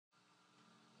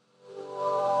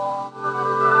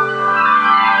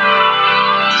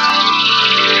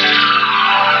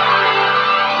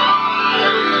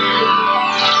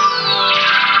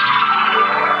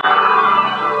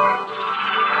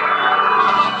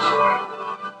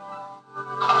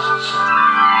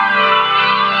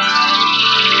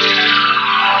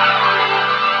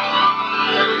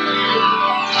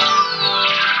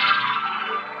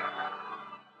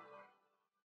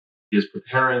He is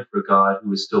preparing for a God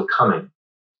who is still coming,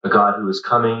 a God who is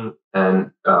coming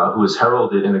and who is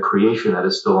heralded in a creation that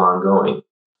is still ongoing.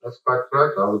 That's quite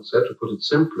correct. I would say, to put it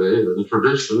simply, the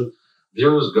tradition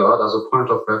views God as a point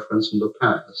of reference in the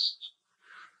past.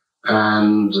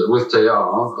 And with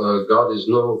Teilhard, God is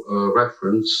no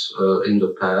reference in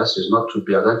the past, is not to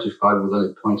be identified with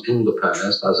any point in the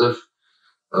past, as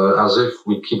if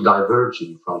we keep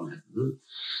diverging from him.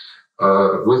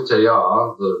 With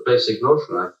Teilhard, the basic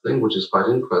notion, I think, which is quite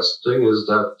interesting, is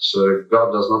that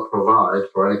God does not provide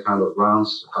for any kind of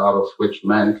grounds out of which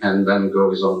man can then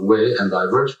go his own way and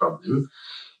diverge from him.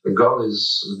 God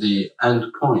is the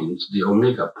end point, the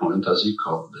omega point, as he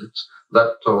called it,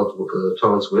 that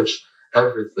towards which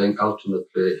everything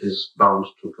ultimately is bound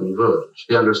to converge.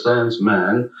 He understands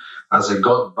man as a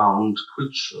God-bound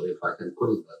creature, if I can put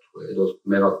it that way. Those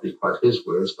may not be quite his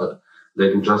words, but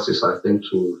they do justice, I think,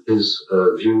 to his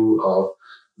view of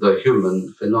the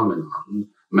human phenomenon.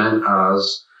 Man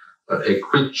as a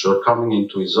creature coming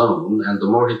into his own, and the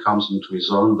more he comes into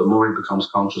his own, the more he becomes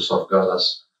conscious of God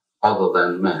as other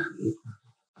than man.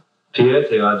 Pierre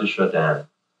Teilhard de Chardin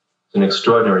is an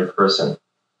extraordinary person.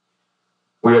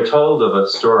 We are told of a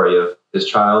story of his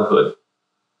childhood.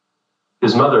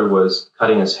 His mother was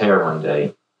cutting his hair one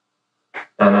day,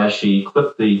 and as she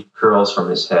clipped the curls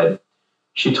from his head,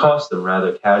 she tossed them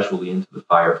rather casually into the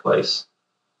fireplace,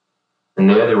 and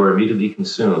there they were immediately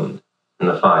consumed in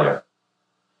the fire.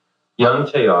 Young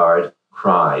Teilhard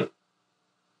cried.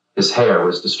 His hair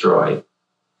was destroyed.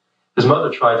 His mother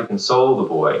tried to console the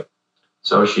boy,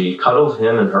 so she cuddled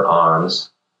him in her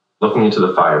arms, looking into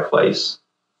the fireplace,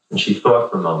 and she thought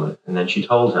for a moment, and then she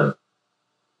told him,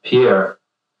 "Pierre,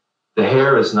 the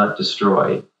hair is not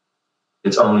destroyed,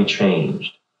 it's only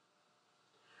changed."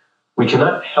 We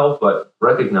cannot help but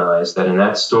recognize that in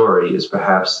that story is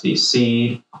perhaps the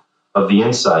seed of the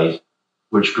insight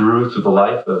which grew through the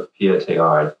life of Pierre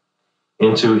Teilhard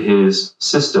into his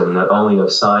system not only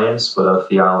of science but of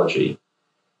theology,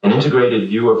 an integrated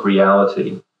view of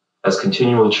reality as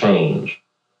continual change,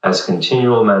 as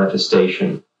continual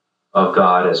manifestation of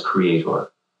God as creator.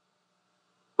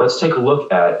 Let's take a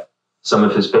look at some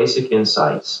of his basic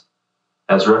insights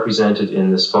as represented in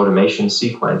this photomation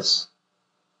sequence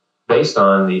based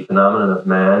on the phenomenon of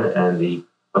man and the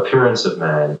appearance of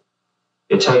man.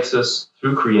 It takes us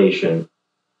through creation,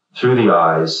 through the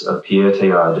eyes of Pierre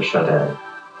Teilhard de Chardin.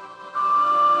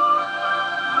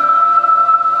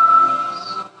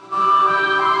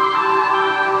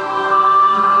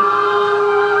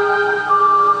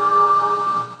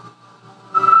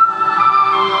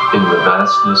 In the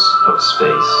vastness of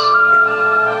space,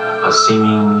 a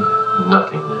seeming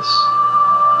nothingness,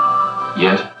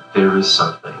 yet there is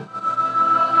something.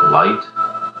 Light,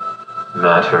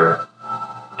 matter,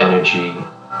 energy,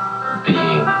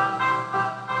 being.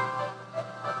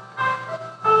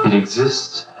 It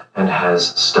exists and has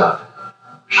stuff,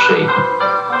 shape,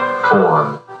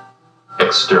 form,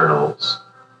 externals.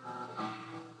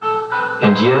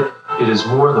 And yet it is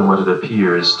more than what it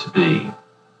appears to be.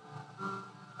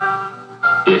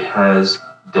 It has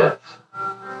depth.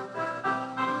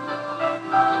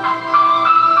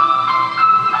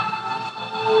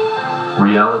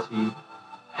 Reality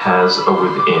has a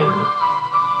within,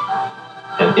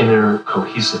 an inner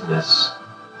cohesiveness,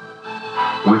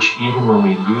 which even when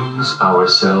we lose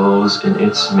ourselves in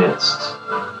its midst,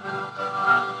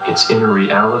 its inner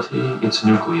reality, its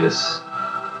nucleus,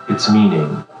 its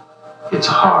meaning, its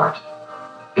heart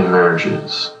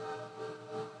emerges.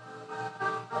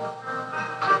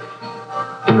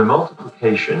 In the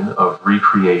multiplication of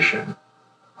recreation,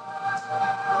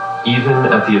 even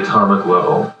at the atomic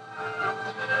level,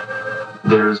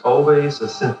 there is always a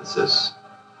synthesis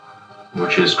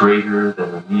which is greater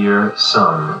than the mere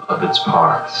sum of its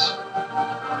parts.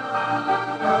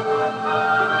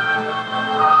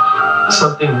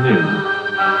 Something new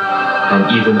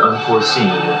and even unforeseen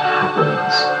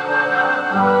happens.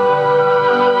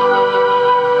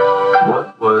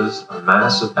 What was a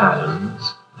mass of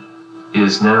atoms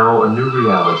is now a new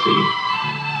reality,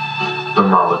 the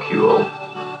molecule.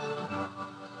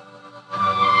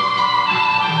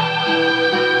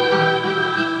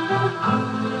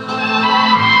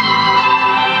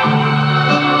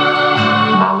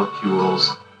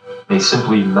 Molecules may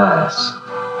simply mass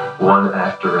one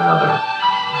after another.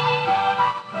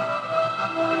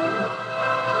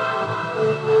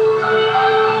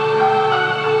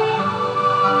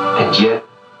 And yet,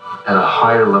 at a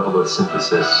higher level of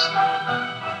synthesis,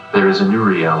 there is a new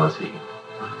reality,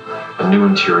 a new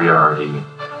interiority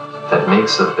that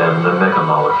makes of them the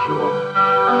megamolecule.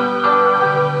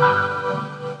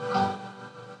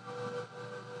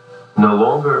 No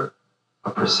longer a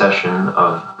procession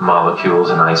of molecules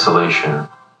in isolation,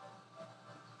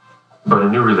 but a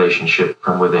new relationship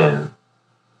from within.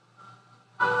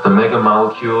 The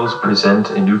megamolecules present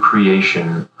a new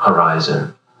creation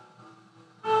horizon,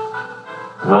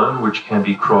 one which can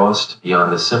be crossed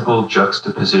beyond the simple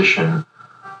juxtaposition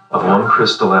of one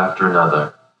crystal after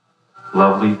another,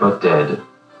 lovely but dead,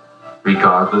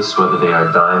 regardless whether they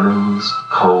are diamonds,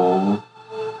 coal,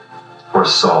 or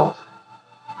salt,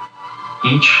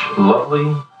 each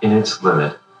lovely in its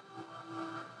limit,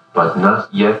 but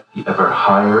not yet the ever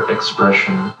higher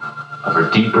expression of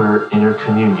a deeper inner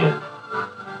communion,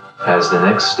 as the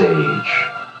next stage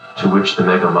to which the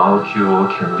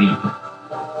megamolecule can leap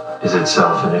is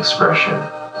itself an expression.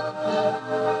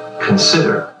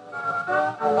 Consider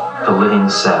the living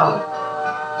cell.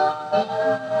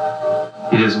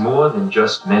 It is more than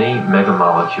just many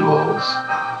megamolecules.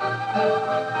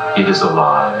 It is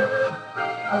alive.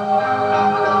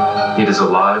 It is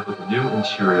alive with a new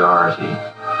interiority,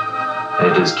 and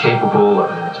it is capable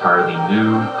of an entirely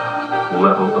new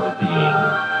level of being.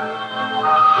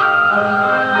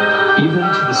 Even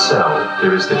to the cell,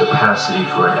 there is the capacity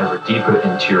for an ever deeper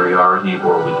interiority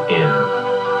or within,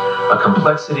 a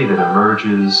complexity that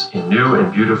emerges in new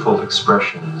and beautiful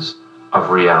expressions of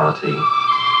reality.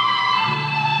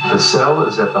 The cell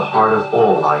is at the heart of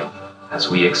all life as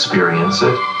we experience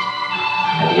it,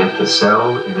 and yet the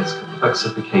cell in its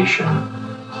complexification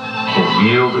can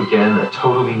yield again a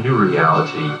totally new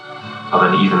reality of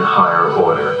an even higher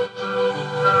order.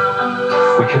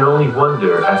 We can only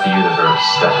wonder at the universe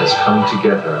that has come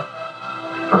together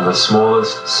from the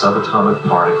smallest subatomic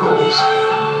particles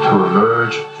to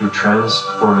emerge through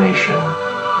transformation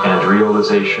and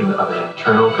realization of an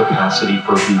internal capacity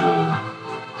for being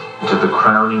into the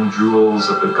crowning jewels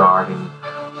of the garden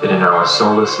that in our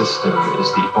solar system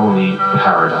is the only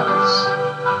paradise,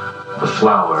 the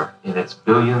flower in its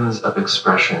billions of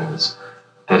expressions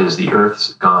that is the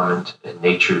earth's garment and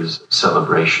nature's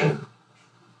celebration.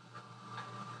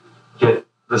 Yet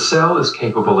the cell is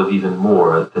capable of even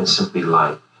more than simply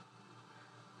life.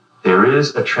 There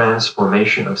is a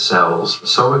transformation of cells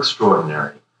so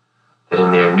extraordinary that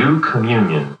in their new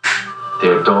communion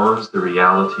there dawns the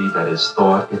reality that is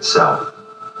thought itself.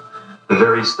 The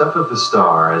very stuff of the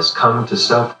star has come to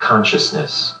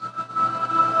self-consciousness.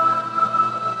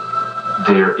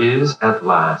 There is at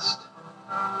last,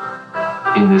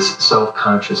 in this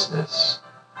self-consciousness,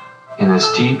 in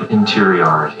this deep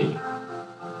interiority,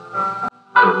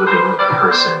 the living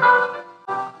person,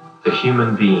 the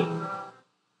human being,